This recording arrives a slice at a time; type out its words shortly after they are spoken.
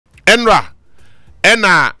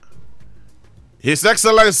Enra, His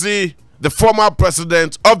Excellency, the former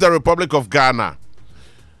president of the Republic of Ghana,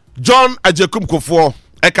 John Ajekum Kufuor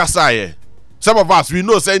Ekasaye. Some of us, we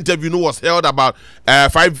know the interview was held about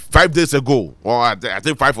 5 days ago, or I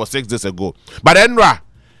think 5 or 6 days ago. But Enra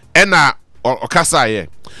Okasaye.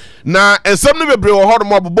 Now, and some of the hold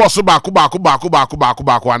mob boss baku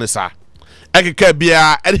anisa.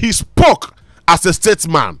 And he spoke as a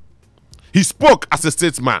statesman. He spoke as a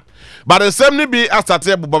statesman. But the same be as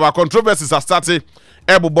started Baba controversies are started.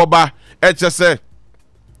 Ebu Boba HSA.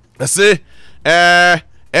 Say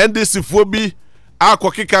NDC phobia.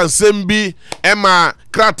 Akwoki kan sembi Emma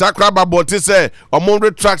krata kraba bonte say omon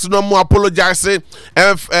retract no mo apologize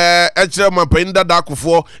Chairman Penda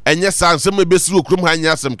Dakufo enye sansem ebesi okrum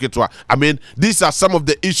hanya asem ketwa. I mean, these are some of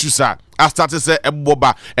the issues I started say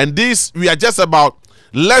Eboba, and this we are just about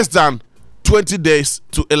less than 20 days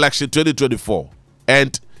to election 2024,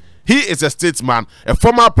 and he is a statesman, a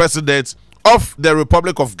former president of the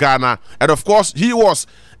Republic of Ghana, and of course he was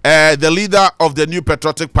the leader of the New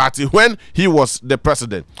Patriotic Party when he was the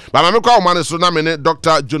president. But I'm going to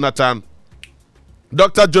Dr. Jonathan.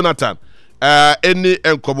 Dr. Jonathan, any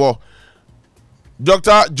enkobo.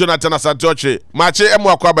 Dr. Jonathan Asante Otchere. Mache emu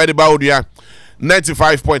akwa by the Baudia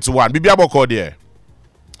 95.1. Bibia boko there.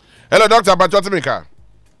 Hello, Dr. Bachotimika.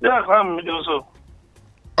 Yeah, I'm also.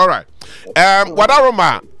 All right.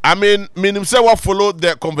 Wadaroma, I mean say what followed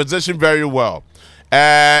the conversation very well.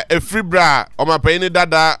 A free bra on my penny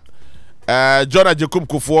dada John Ajekum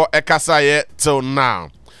Kufuor Ekasaye till now.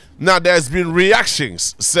 Now there's been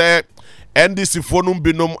reactions say NDC fonum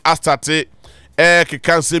binum astate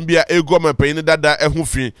kikansembia ego my penny dada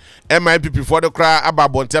ehufi MIPP for the cry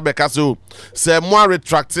about Bontebekaso say more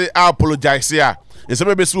retracted apologize here. Now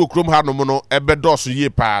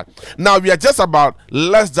we are just about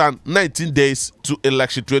less than 19 days to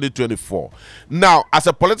election 2024. Now, as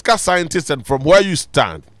a political scientist and from where you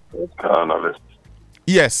stand, Analyst.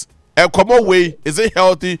 Yes, a common way, is it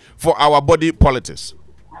healthy for our body politics?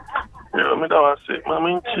 Yeah, I say,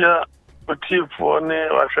 I'm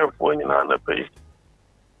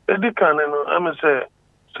say,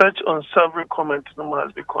 such unsavory comment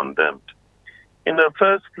must be condemned. In the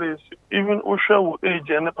first place, even Usha will age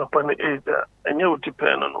and Papa age, and you would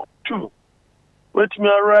depend on. 2, let me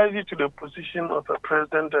arrive to the position of a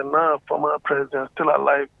president and now a former president still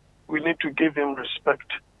alive. We need to give him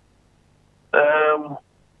respect.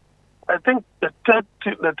 I think the third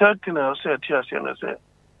thing I'll say at here,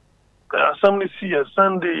 Assembly see a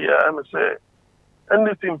Sunday, I'm say,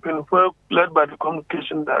 anything painful led by the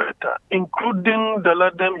communication director, including the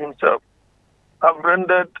Ladem himself, have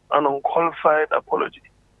rendered an unqualified apology.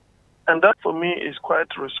 And that for me is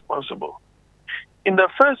quite responsible. In the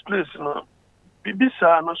first place,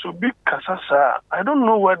 Bibisa no so big kasasa. I don't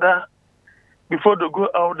know whether before they go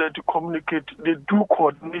out there to communicate, they do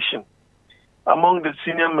coordination among the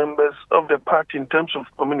senior members of the party in terms of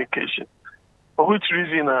communication. For which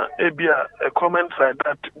reason a comment like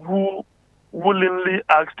that, who willingly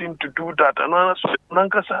asked him to do that,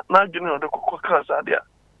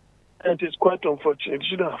 and it is quite unfortunate. It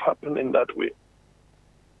shouldn't have happened in that way.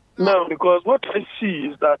 Now, because what I see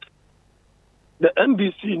is that the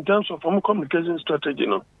NDC, in terms of communication strategy,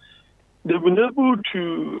 they've been able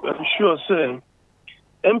to ensure, say,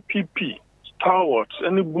 MPP, stalwarts,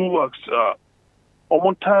 any bulwarks,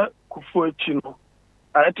 Omota Kufuor,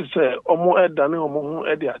 I had to say, Omo Edane,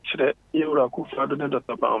 Omo Edi Achere, Yura Kufuor,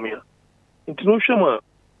 Dr. Baumia. International.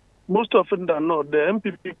 Most often than not, the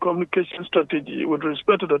MPP communication strategy with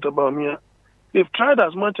respect to Dr. Baumia, they've tried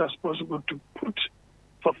as much as possible to put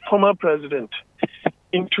the former president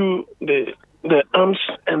into the arms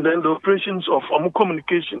and then the operations of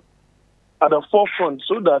communication at the forefront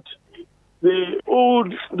so that the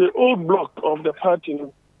old bloc of the party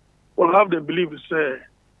will have the belief say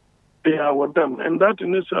they are with them. And that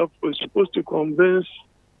in itself is supposed to convince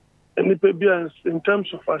NPBs in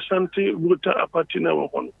terms of Asante voter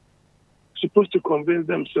Apatina supposed to convince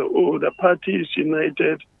them, so, the party is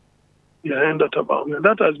united behind that about me.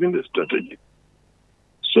 That has been the strategy.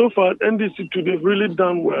 So far, NDC today have really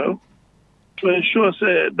done well to ensure,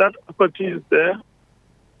 say, that party is there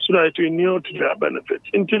so that it will kneel to their benefit.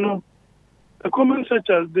 And, a comment such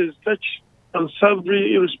as this, such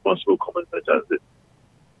unsavory, irresponsible comment such as this,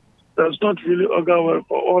 does not really augur well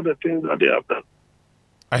for all the things that they have done.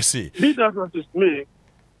 I see. Be that what is me,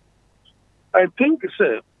 I think,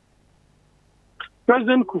 say,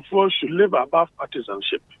 President Kufuor should live above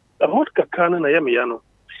partisanship.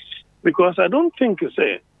 Because I don't think,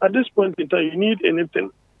 say, at this point in time, you need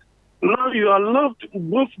anything. Now you are loved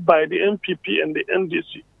both by the MPP and the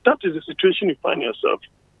NDC. That is the situation you find yourself.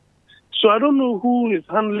 So I don't know who his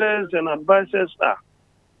handlers and advisors are.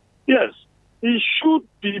 Yes, he should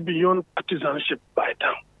be beyond partisanship by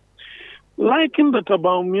now. Liking Dr.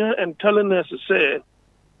 Baumia and telling us to say,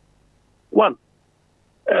 one,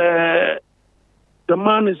 the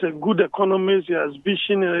man is a good economist, he has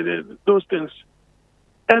vision, those things.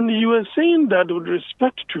 And you were saying that with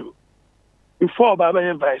respect to before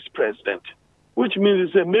Baba vice president, which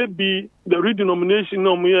means maybe the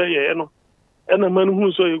redenomination and a man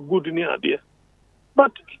who's so good in the idea.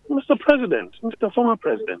 But Mr. President, Mr. Former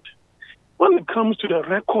President, when it comes to the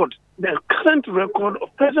record, the current record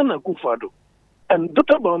of President Akufo-Addo and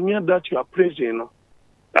Dr. Baumia that you are praising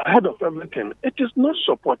ahead of everything, it is not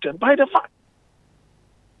supported by the fact.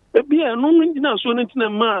 It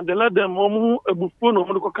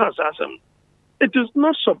is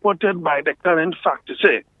not supported by the current fact to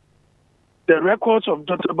say the records of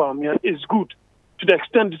Dr. Baumia is good to the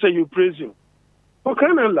extent to say you praise him. For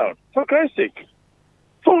crying out loud, for Christ's sake,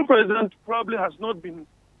 former president probably has not been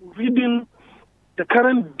reading the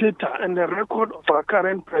current data and the record of our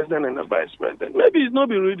current president and the vice president. Maybe he's not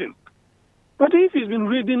been reading. But if he's been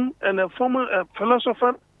reading and a former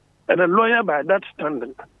philosopher and a lawyer by that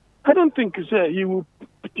standard, I don't think he would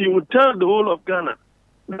tell the whole of Ghana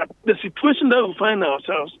that the situation that we find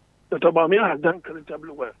ourselves, that Obama has done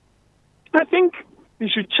creditably well. I think we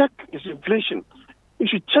should check his inflation. We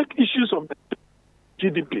should check issues of the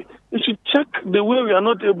GDP. We should check the way we are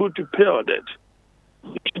not able to pay our debt.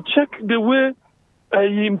 We should check the way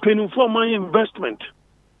in paying for my investment.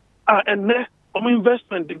 And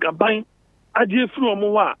investment, they don't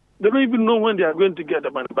even know when they are going to get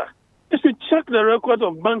the money back. You should check the record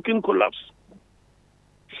of banking collapse.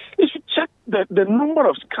 You should check the number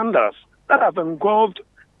of scandals that have engulfed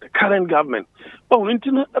the current government. Oh, he is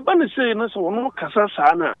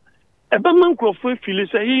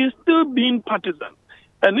still being partisan.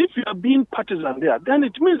 And if you are being partisan there, then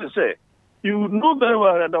it means to say, you know very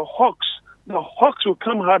well that the hawks will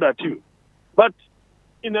come hard at you. But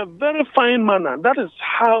in a very fine manner, that is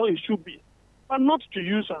how it should be. But not to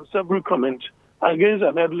use several comments against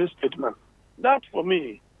an elderly statement. That, for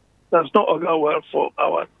me, does not augur well for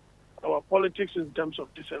our politics in terms of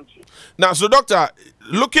decency. Now, so, Doctor,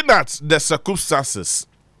 looking at the circumstances,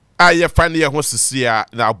 I find here what's to see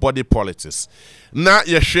our body politics. Now,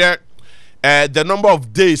 you share the number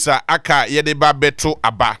of days aka yedeba beto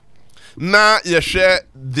aba. Now, you share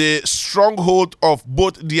the stronghold of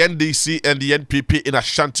both the NDC and the NPP in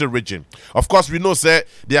Ashanti region. Of course, we know, sir,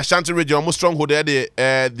 the Ashanti region almost stronghold there,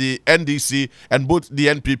 the NDC and both the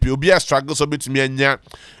NPP will be a struggle so bit me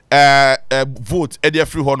vote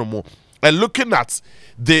free honomo. And looking at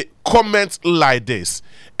the comments like this,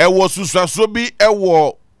 it was Susasobi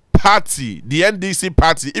party, the NDC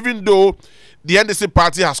party, even though the NDC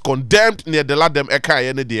party has condemned near the Ladem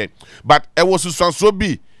Eka, but it was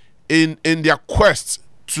Susasobi in their quest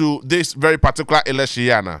to this very particular election.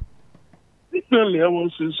 Definitely, I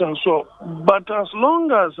want to say so. But as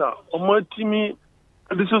long as Omatimi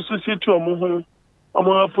disassociate to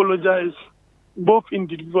Omo apologize both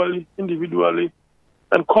individually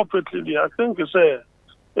and corporately, I think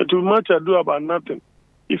it will much ado about nothing.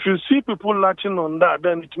 If you see people latching on that,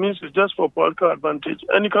 then it means it's just for political advantage,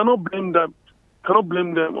 and you cannot blame them.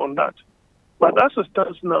 On that. But as it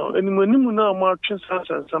stands now, and when you now marching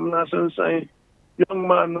and some saying young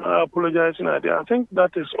man apologizing, I think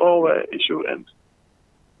that is all where it should end.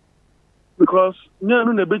 Because you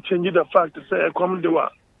know they change the fact to say come the one,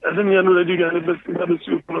 and then you know they do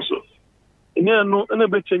the also. You know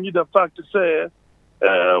they change the fact to say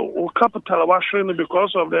capital was shrinking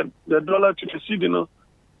because of the dollar to the cedi,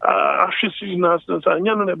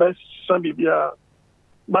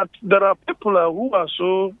 but there are people who are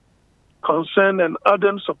so concerned and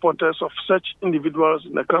ardent supporters of such individuals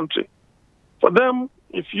in the country. For them,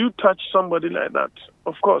 if you touch somebody like that,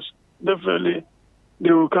 of course, definitely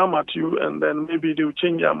they will come at you and then maybe they will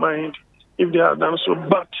change their mind if they have done so.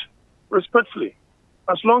 But respectfully,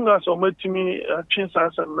 as long as Ometimi change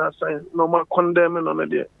us and normal condemning on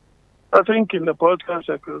it, I think in the political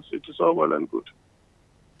circles it is all well and good.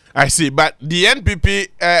 I see, but the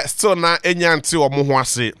NPP still not any until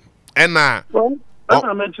Omuhuase. And well, as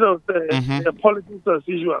I mentioned, the politics as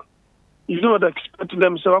usual. You don't expect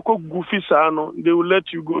them to say, goofy, they will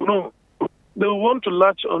let you go. No, they will want to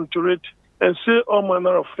latch onto it and say all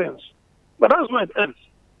manner of things. But that's where it ends.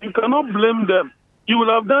 You cannot blame them. You will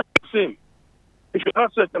have done the same if you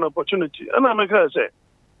had such an opportunity. And I'm going to say,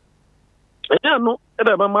 yeah, no,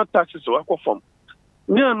 my taxes will work from.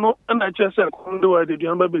 Yeah, no, and I just said,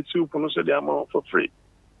 the amount for free.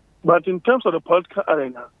 But in terms of the political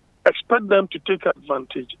arena, expect them to take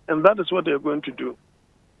advantage, and that is what they're going to do.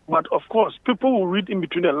 But of course, people will read in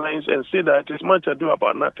between the lines and say that it is much ado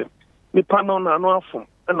about nothing. Nipa no na no afum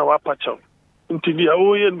and na wapacho. Until the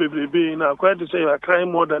oye and baby now quite to say you are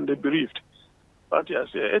crying more than they bereaved. But yes,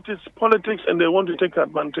 it is politics and they want to take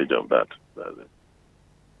advantage of that. That's it.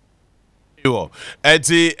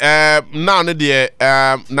 Eti now ne de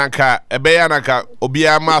nanka ebeya nanka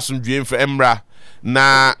obia masum dwen for emra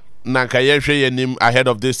na nanka yehwe yenim ahead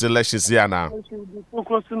of this elections here now. They should be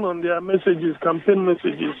focusing on their messages, campaign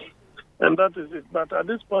messages, and that is it. But at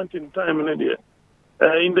this point in time, in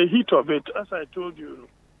the heat of it, as I told you,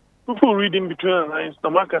 people reading between the lines, the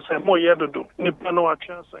market say more yedodo, nipa no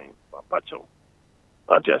action saying, papacho.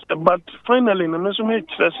 But finally, the message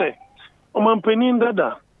say, Oman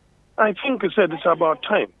Dada, I think he said it's about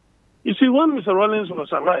time. You see, when Mr. Rawlings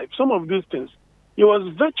was alive, some of these things, he was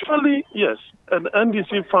virtually, yes, an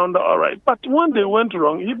NDC founder, all right. But when they went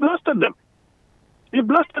wrong, he blasted them. He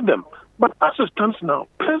blasted them. But as it stands now,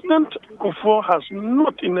 President Kufuor has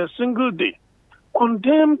not in a single day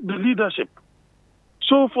condemned the leadership.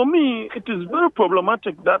 So for me, it is very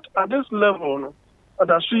problematic that at this level, that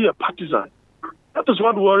I see a partisan. That is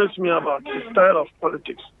what worries me about his style of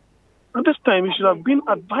politics. At this time, he should have been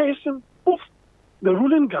advising both the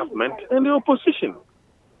ruling government and the opposition.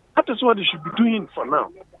 That is what he should be doing for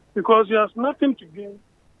now, because he has nothing to gain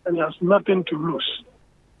and he has nothing to lose.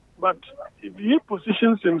 But if he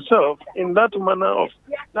positions himself in that manner of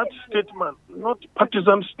that statement, not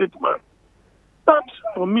partisan statement, that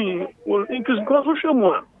for me will increase. Because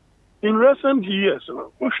in recent years,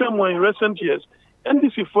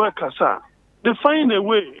 NDC for Kasa, they find a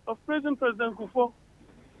way of praising President Kufuor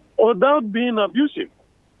without being abusive.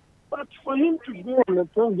 But for him to go on a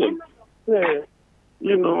program, there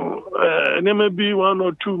may be one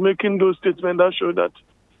or two making those statements that show that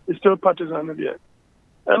it's still partisan there.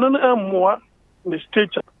 And then more in the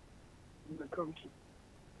stature in the country.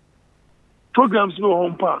 Programs no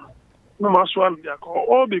home power, no matter what they are called,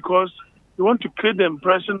 all because they want to create the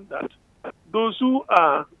impression that those who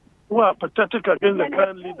are pathetic against the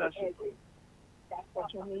current leadership.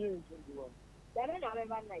 So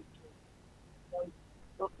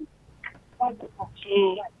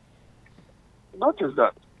that is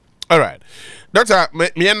that. All right, Doctor.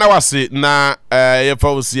 Me na wase na you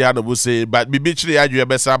for see how we say, but bibichiri adu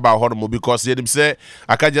besa about honomo because you say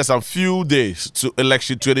I can just a few days to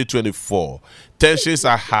election 2024. Tensions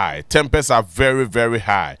are high, tempers are very, very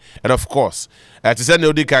high, and of course, to say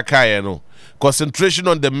no dikakai no. Concentration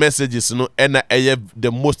on the messages, and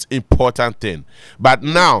the most important thing. But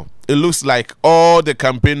now it looks like all the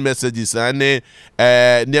campaign messages and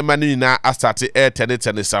Niamani are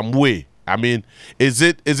started in some way. I mean, is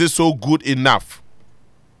it so good enough?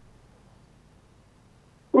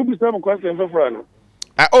 Who be some question for Fran?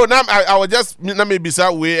 Now I was just maybe say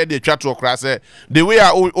way the chat to cross the way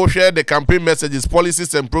I share the campaign messages,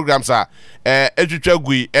 policies and programs are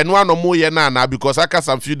educate and one or more now because I got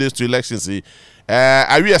some few days to elections.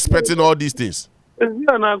 Are you expecting all these things? A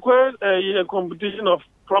competition of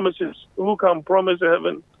promises. Who can promise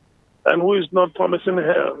heaven and who is not promising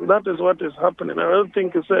hell? That is what is happening. I don't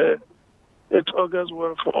think it augurs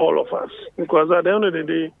well for all of us because at the end of the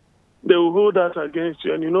day, they will hold that against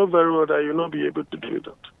you, and you know very well that you'll not be able to do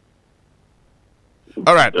that.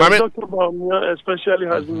 All right. Dr. Baumia especially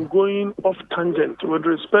has been going off tangent with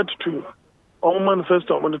respect to our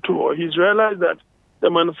manifesto on the tour. He's realized that the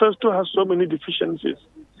manifesto has so many deficiencies.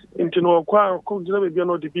 And you know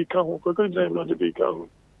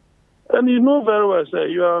very well, sir,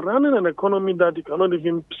 you are running an economy that you cannot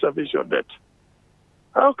even service your debt.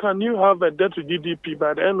 How can you have a debt to GDP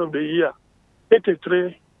by the end of the year,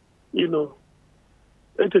 83%,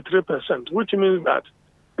 which means that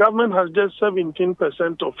government has just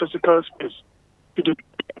 17% of physical space.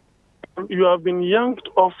 You have been yanked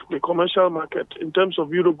off the commercial market in terms of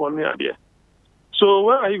Eurobond idea. So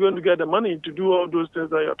where are you going to get the money to do all those things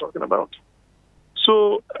that you're talking about?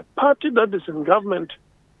 So a party that is in government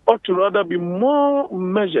ought to rather be more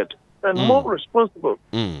measured and more responsible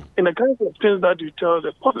in the kinds of things that you tell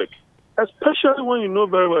the public, especially when you know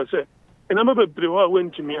very well, say, and I'm a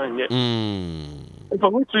went to me and yet. For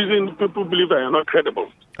which reason people believe that you're not credible.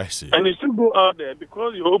 I see. And you still go out there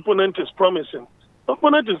because your opponent is promising.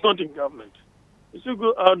 Opponent is not in government. You still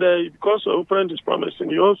go out there because your opponent is promising.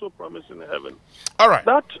 You're also promising heaven. All right.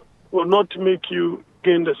 That will not make you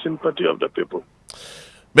gain the sympathy of the people.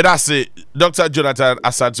 But I say, Dr. Jonathan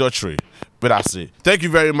Asante Otchere. But I say, thank you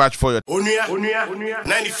very much for your. Onua 95.1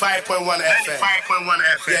 FM. 95.1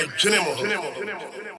 FM. Yeah,